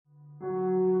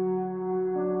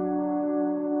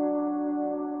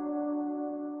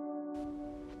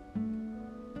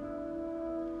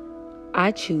I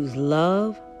choose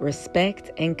love, respect,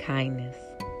 and kindness.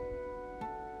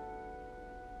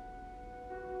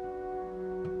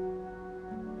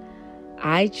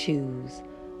 I choose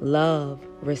love,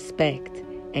 respect,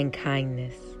 and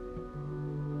kindness.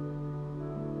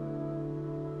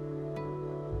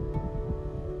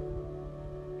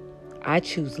 I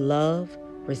choose love,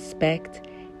 respect,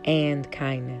 and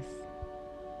kindness.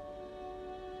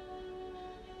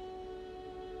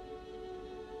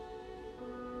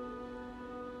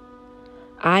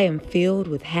 I am filled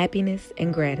with happiness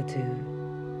and gratitude.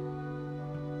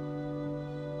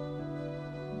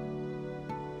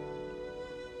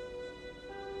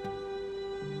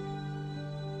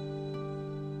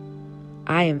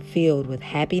 I am filled with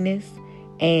happiness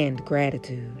and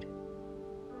gratitude.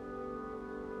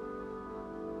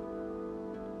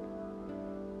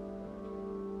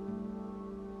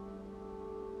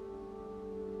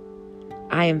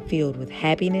 I am filled with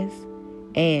happiness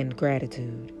and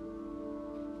gratitude.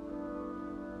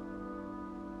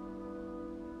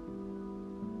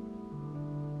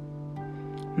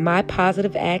 My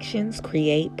positive actions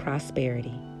create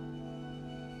prosperity.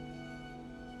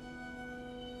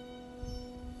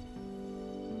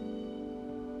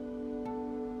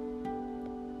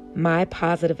 My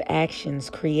positive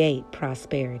actions create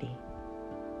prosperity.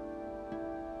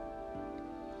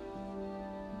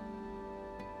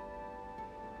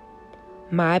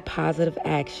 My positive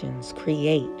actions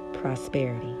create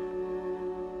prosperity.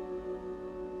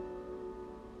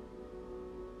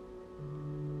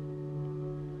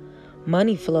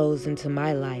 Money flows into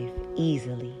my life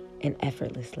easily and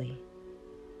effortlessly.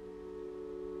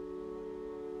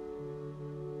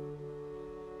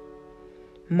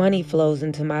 Money flows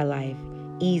into my life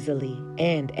easily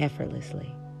and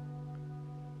effortlessly.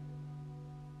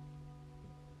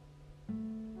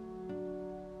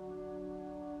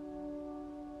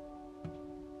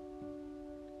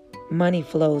 Money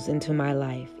flows into my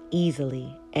life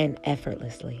easily and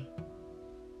effortlessly.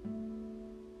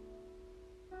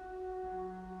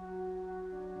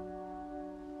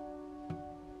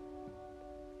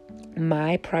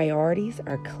 My priorities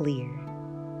are clear.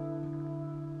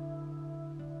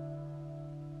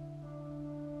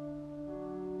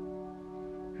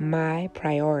 My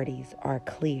priorities are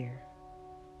clear.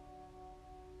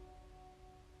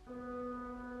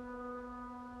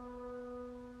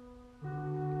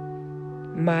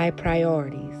 My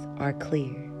priorities are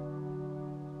clear.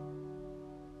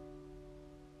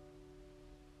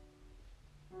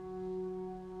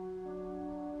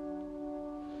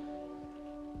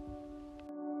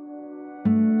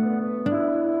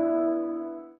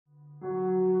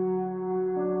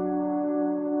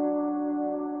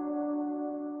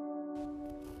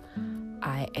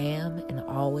 I am and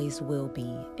always will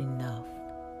be enough.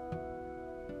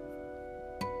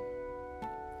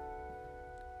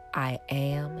 I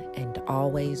am and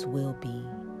always will be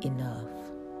enough.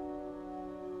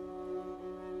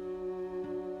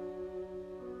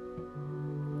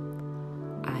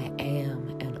 I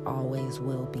am and always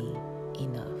will be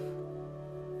enough.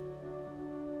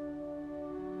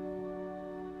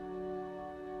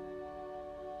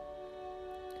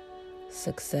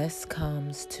 Success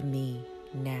comes to me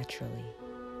naturally.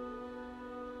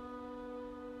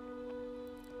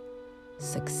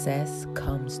 Success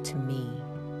comes to me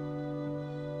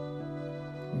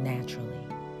naturally.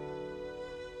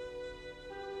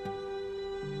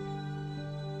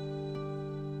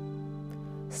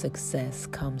 Success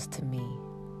comes to me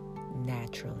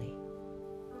naturally.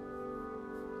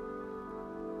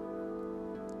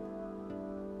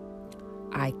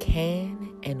 I can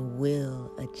and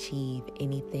will achieve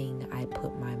anything I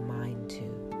put my mind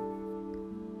to.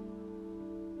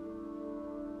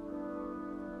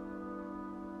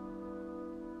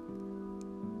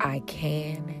 I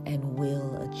can and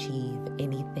will achieve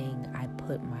anything I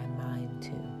put my mind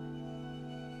to.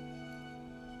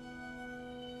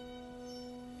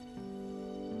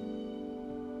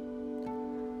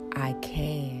 I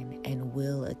can and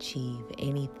will achieve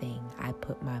anything I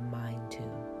put my mind to.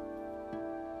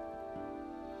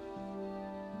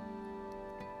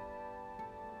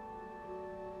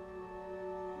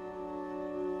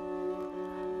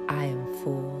 I am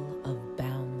full of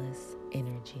boundless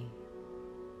energy.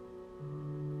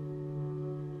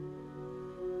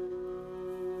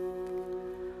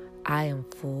 I am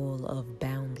full of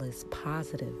boundless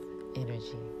positive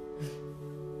energy.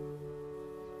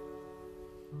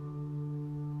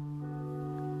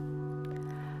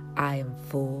 I am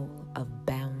full of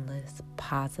boundless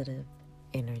positive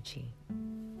energy.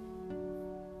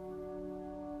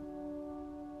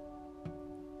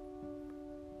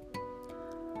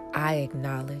 I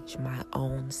acknowledge my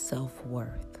own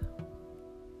self-worth.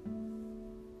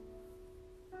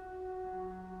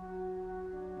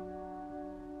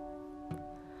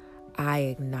 I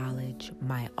acknowledge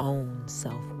my own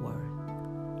self-worth.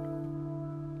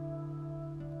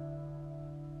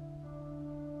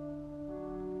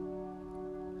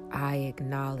 I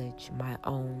acknowledge my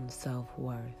own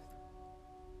self-worth.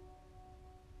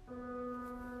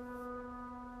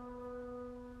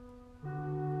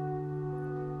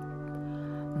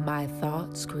 My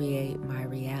thoughts create my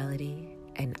reality,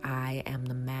 and I am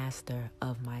the master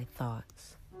of my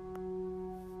thoughts.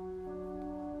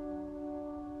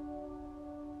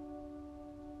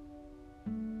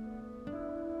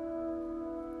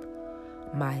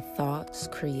 My thoughts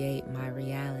create my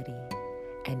reality,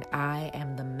 and I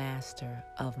am the master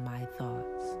of my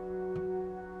thoughts.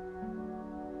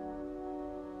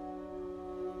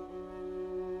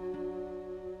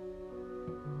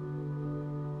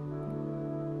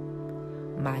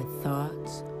 My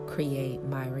thoughts create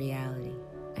my reality,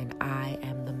 and I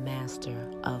am the master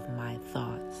of my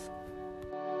thoughts.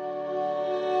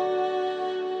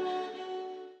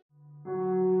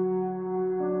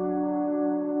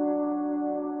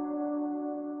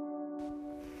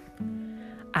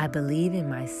 I believe in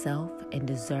myself and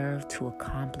deserve to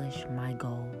accomplish my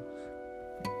goals.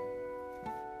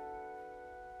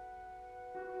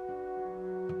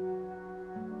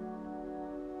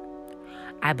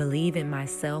 I believe in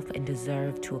myself and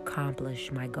deserve to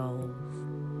accomplish my goals.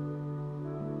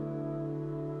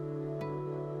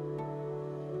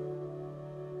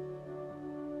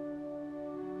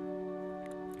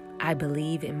 I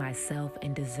believe in myself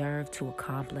and deserve to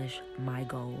accomplish my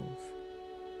goals.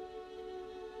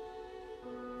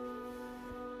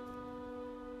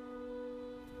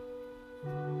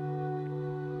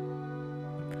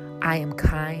 I am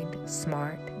kind,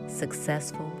 smart,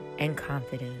 successful, and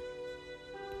confident.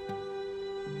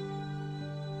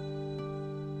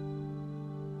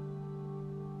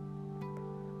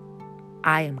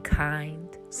 I am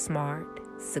kind, smart,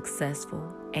 successful,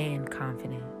 and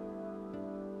confident.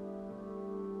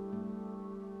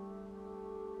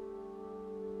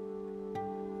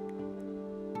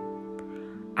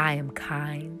 I am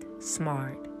kind,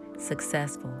 smart,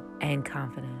 successful, and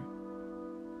confident.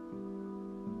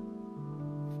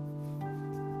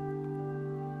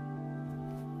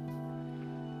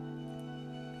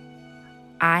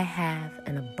 I have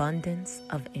an abundance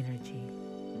of energy.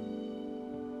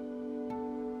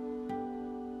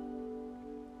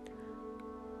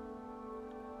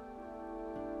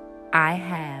 I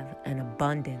have an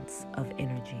abundance of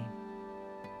energy.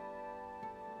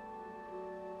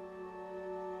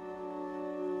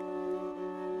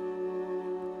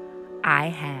 I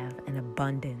have an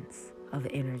abundance of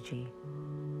energy.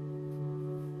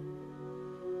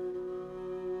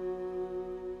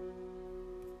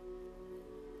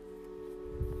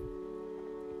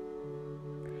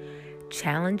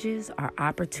 Challenges are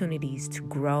opportunities to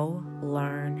grow,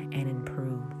 learn, and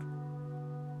improve.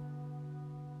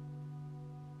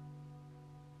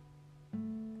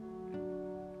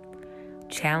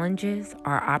 Challenges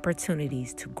are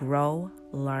opportunities to grow,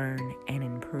 learn, and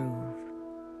improve.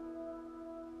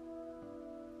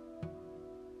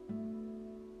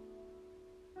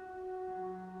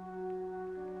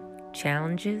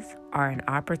 Challenges are an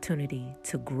opportunity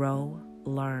to grow,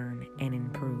 learn, and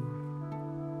improve.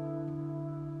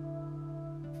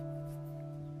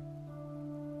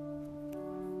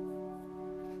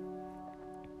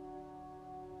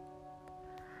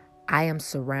 I am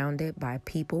surrounded by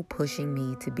people pushing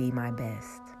me to be my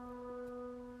best.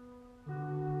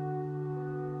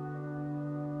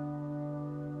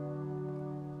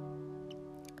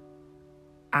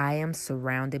 I am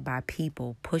surrounded by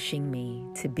people pushing me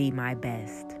to be my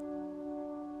best.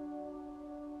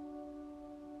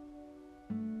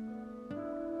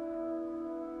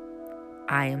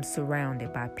 I am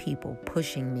surrounded by people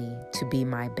pushing me to be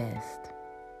my best.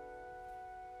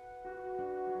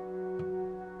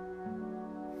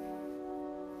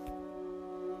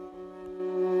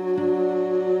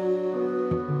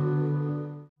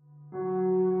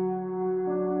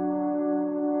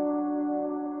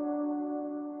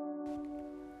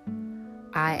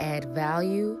 I add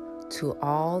value to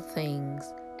all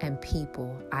things and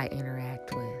people I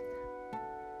interact with.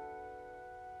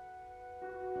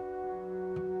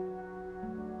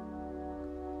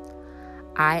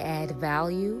 I add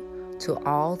value to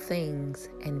all things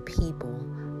and people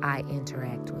I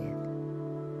interact with.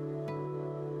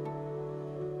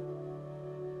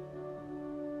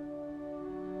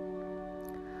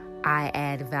 I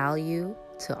add value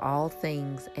to all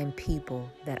things and people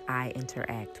that I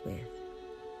interact with.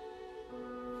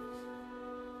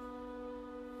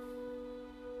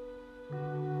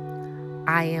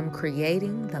 I am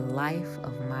creating the life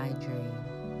of my dream.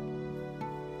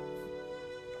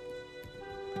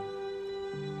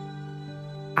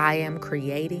 I am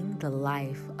creating the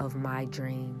life of my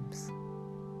dreams.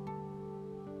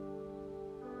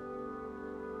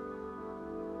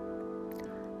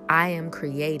 I am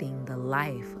creating the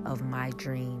life of my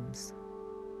dreams.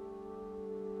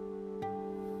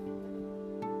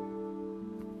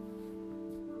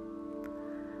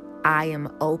 I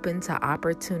am open to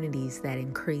opportunities that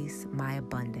increase my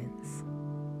abundance.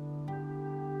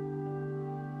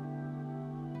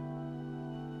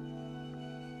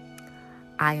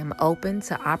 I am open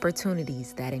to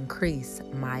opportunities that increase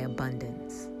my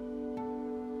abundance.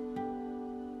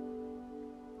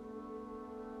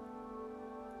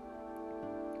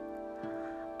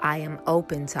 I am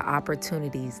open to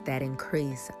opportunities that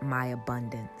increase my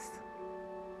abundance.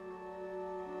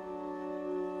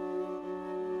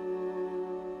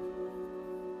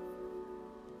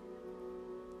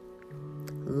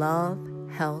 Love,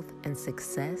 health, and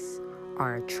success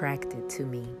are attracted to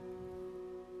me.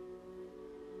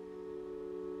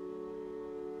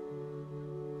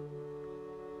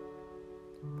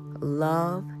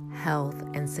 Love, health,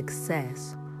 and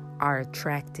success are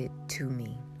attracted to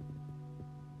me.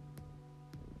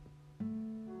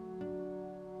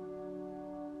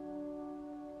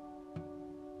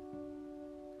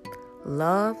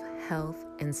 Love, health,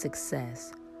 and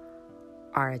success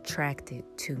are attracted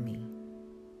to me.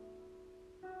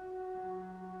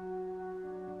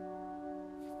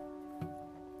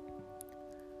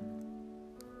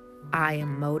 I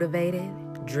am motivated,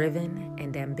 driven,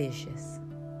 and ambitious.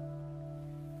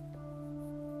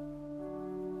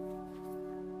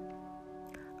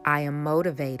 I am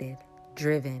motivated,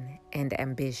 driven, and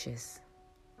ambitious.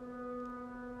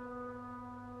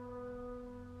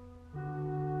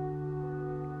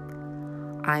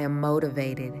 I am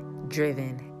motivated,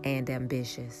 driven, and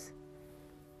ambitious.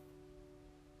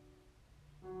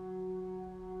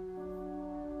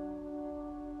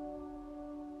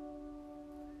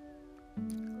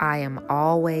 I am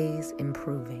always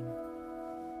improving.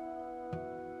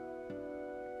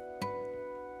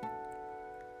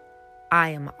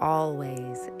 I am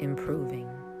always improving.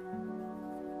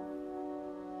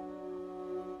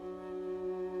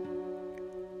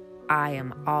 I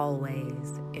am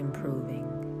always improving.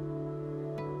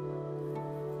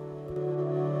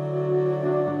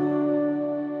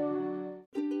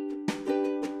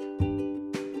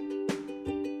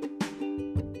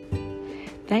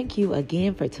 Thank you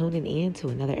again for tuning in to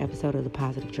another episode of the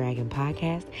Positive Dragon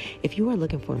Podcast. If you are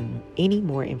looking for any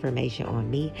more information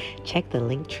on me, check the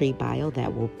Linktree bio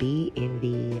that will be in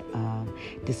the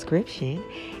description.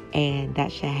 And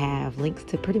that should have links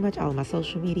to pretty much all of my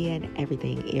social media and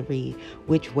everything, every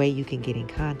which way you can get in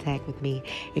contact with me.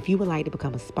 If you would like to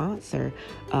become a sponsor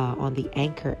on the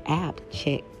Anchor app,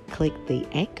 click the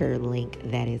Anchor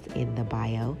link that is in the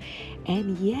bio.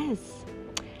 And yes,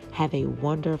 have a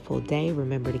wonderful day.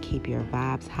 Remember to keep your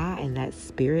vibes high and that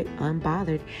spirit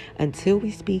unbothered until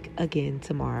we speak again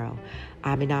tomorrow.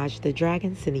 I'm Minaj the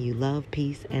Dragon, sending you love,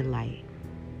 peace, and light.